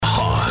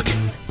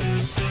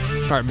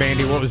right,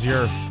 Mandy, what was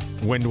your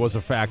wind was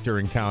a factor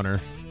encounter?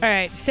 All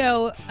right,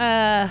 so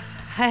I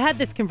had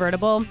this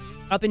convertible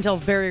up until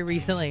very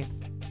recently.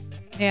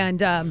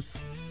 And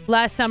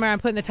last summer, I'm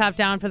putting the top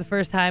down for the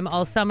first time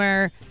all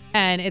summer.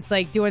 And it's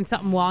like doing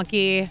something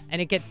wonky.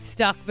 And it gets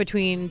stuck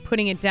between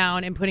putting it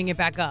down and putting it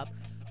back up.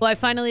 Well, I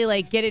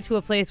finally get it to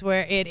a place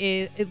where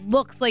it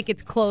looks like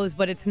it's closed,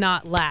 but it's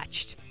not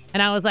latched.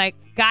 And I was like,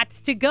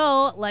 gots to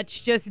go. Let's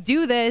just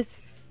do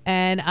this.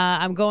 And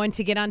I'm going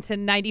to get onto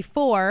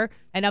 94.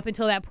 And up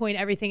until that point,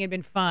 everything had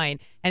been fine.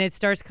 And it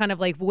starts kind of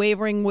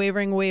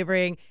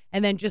wavering.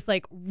 And then just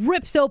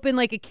rips open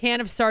like a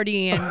can of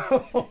sardines.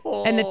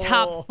 And the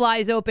top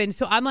flies open.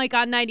 So I'm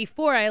on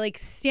 94. I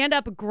stand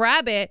up,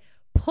 grab it,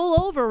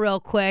 pull over real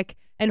quick,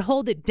 and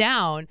hold it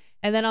down.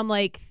 And then I'm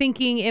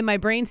thinking in my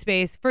brain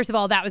space, first of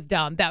all, that was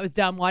dumb.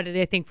 Why did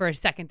I think for a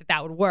second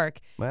that would work?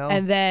 Well.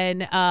 And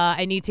then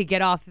I need to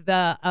get off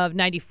of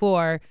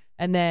 94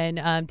 and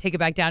then take it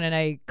back down. And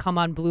I come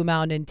on Blue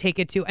Mound and take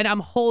it to, and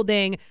I'm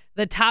holding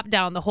the top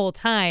down the whole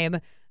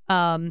time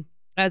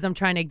as I'm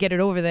trying to get it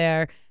over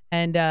there.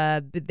 And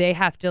they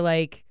have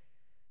to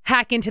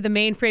hack into the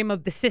mainframe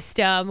of the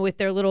system with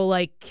their little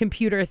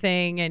computer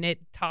thing, and it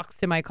talks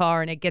to my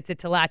car and it gets it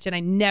to latch. And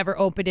I never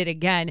opened it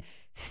again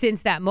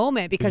since that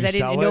moment because I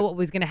didn't know what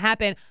was going to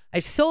happen. I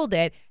sold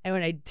it, and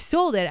when I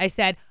sold it, I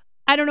said,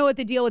 I don't know what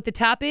the deal with the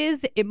top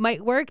is. It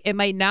might work, it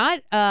might not.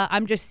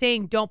 I'm just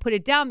saying, don't put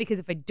it down, because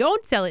if I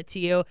don't sell it to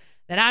you,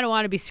 then I don't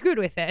want to be screwed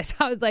with this.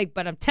 I was like,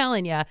 but I'm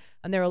telling you.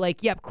 And they were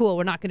like, yep, cool,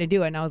 we're not going to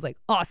do it. And I was like,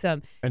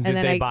 awesome. And did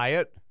they buy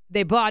it?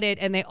 They bought it,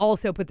 and they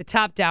also put the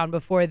top down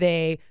before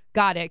they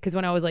got it, because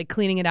when I was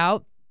cleaning it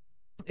out,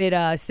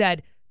 it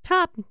said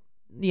top,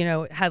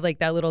 had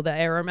the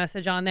error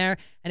message on there,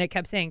 and it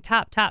kept saying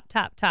top.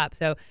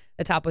 So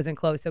the top wasn't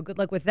closed. So good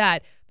luck with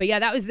that. But yeah,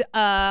 that was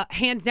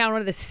hands down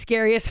one of the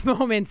scariest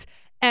moments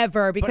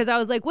ever, because I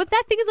was like, what,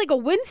 that thing is like a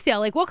wind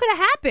sail. What could have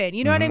happened?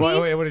 You know what I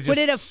mean? Would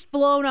it have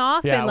flown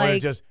off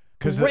and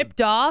ripped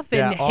off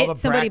and hit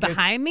somebody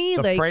behind me?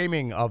 The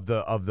framing of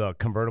the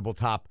convertible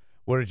top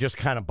would have just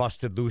kind of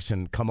busted loose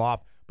and come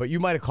off. But you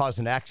might have caused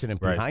an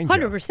accident behind you.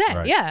 100%,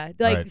 right.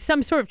 Yeah.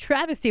 Some sort of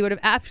travesty would have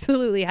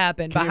absolutely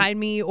happened behind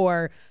me,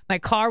 or my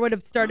car would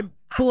have started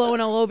blowing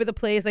all over the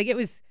place. It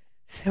was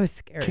so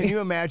scary. Can you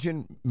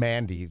imagine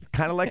Mandy,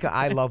 kind of like an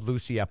I Love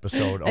Lucy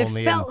episode,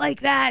 only it felt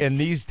like that. In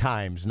these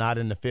times, not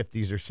in the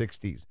 50s or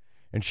 60s.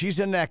 And she's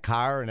in that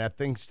car, and that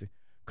thing's,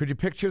 could you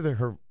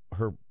picture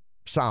her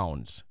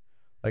sounds?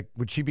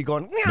 Would she be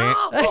going,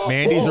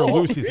 Mandy's or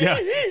Lucy's? Yeah.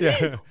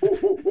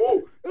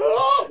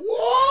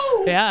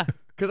 Yeah.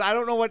 Because I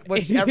don't know what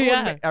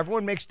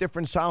everyone makes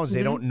different sounds.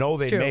 They don't know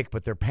they make,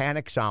 but they're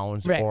panic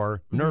sounds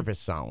or nervous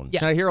sounds.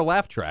 Yes. And I hear a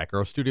laugh track or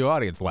a studio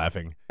audience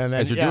laughing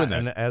as you're doing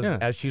that.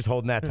 And as she's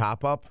holding that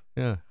top up.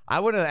 Yeah. I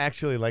would have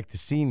actually liked to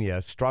seen you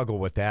struggle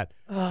with that.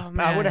 Oh, man.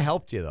 I would have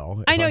helped you,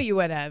 though. I know you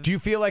would have. Do you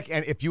feel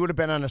and if you would have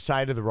been on the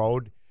side of the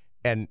road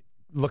and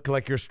looked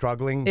like you're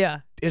struggling,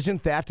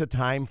 isn't that the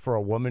time for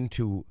a woman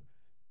to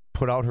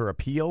put out her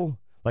appeal?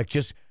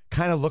 Just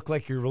kind of look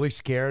like you're really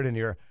scared, and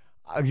you're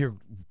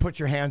put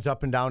your hands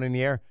up and down in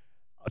the air.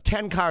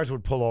 10 cars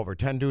would pull over.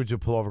 10 dudes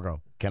would pull over and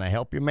go, can I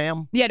help you,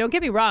 ma'am? Yeah, don't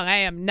get me wrong. I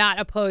am not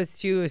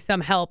opposed to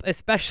some help,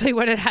 especially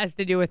when it has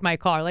to do with my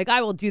car.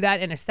 I will do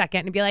that in a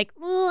second and be like,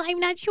 oh, I'm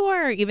not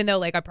sure. Even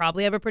though, I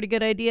probably have a pretty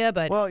good idea.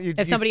 But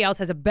if somebody else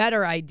has a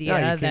better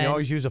idea, you can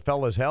always use a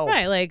fella's help.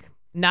 Right,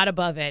 not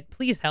above it.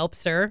 Please help,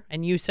 sir.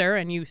 And you,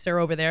 sir,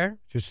 over there.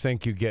 Just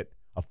think you get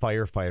a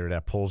firefighter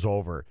that pulls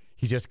over.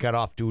 He just got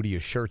off duty.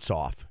 His shirt's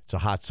off. It's a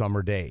hot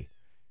summer day.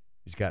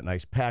 He's got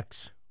nice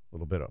pecs, a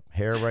little bit of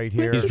hair right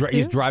here.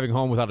 He's driving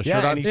home without a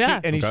shirt on.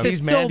 And he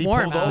sees Mandy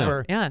pulled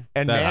over. Yeah.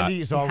 And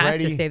Mandy's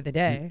already. Has to save the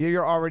day.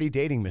 You're already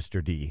dating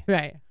Mr. D.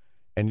 Right.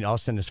 And all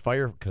of a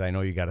sudden, because I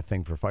know you got a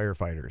thing for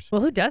firefighters.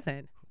 Well, who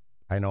doesn't?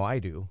 I know I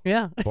do.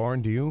 Yeah.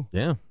 Lauren, do you?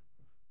 Yeah.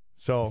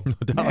 So,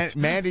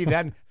 Mandy,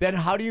 then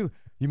how do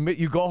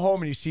you go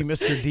home and you see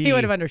Mr. D? He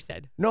would have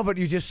understood. No, but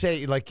you just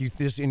say,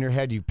 this in your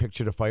head, you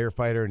picture the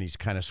firefighter, and he's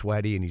kind of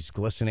sweaty and he's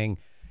glistening.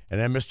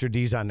 And then Mr.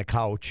 D's on the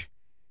couch.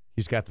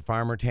 He's got the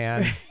farmer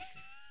tan.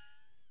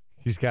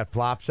 He's got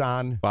flops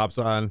on.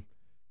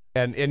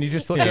 And you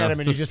just look at him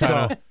and you just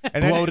go.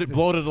 And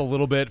bloated a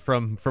little bit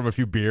from a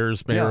few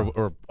beers, maybe,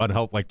 or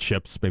unhealthy, like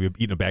chips, maybe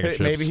eating a bag of chips.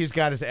 Maybe he's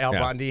got his Al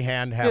Bundy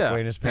hand halfway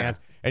in his pants.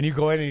 And you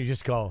go in and you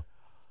just go,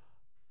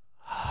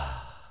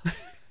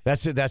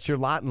 that's it. That's your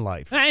lot in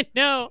life. I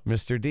know.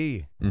 Mr.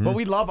 D. But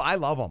I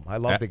love him. I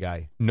love the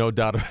guy. No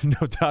doubt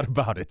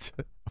about it.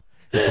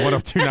 It's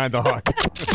 102.9 The Hawk.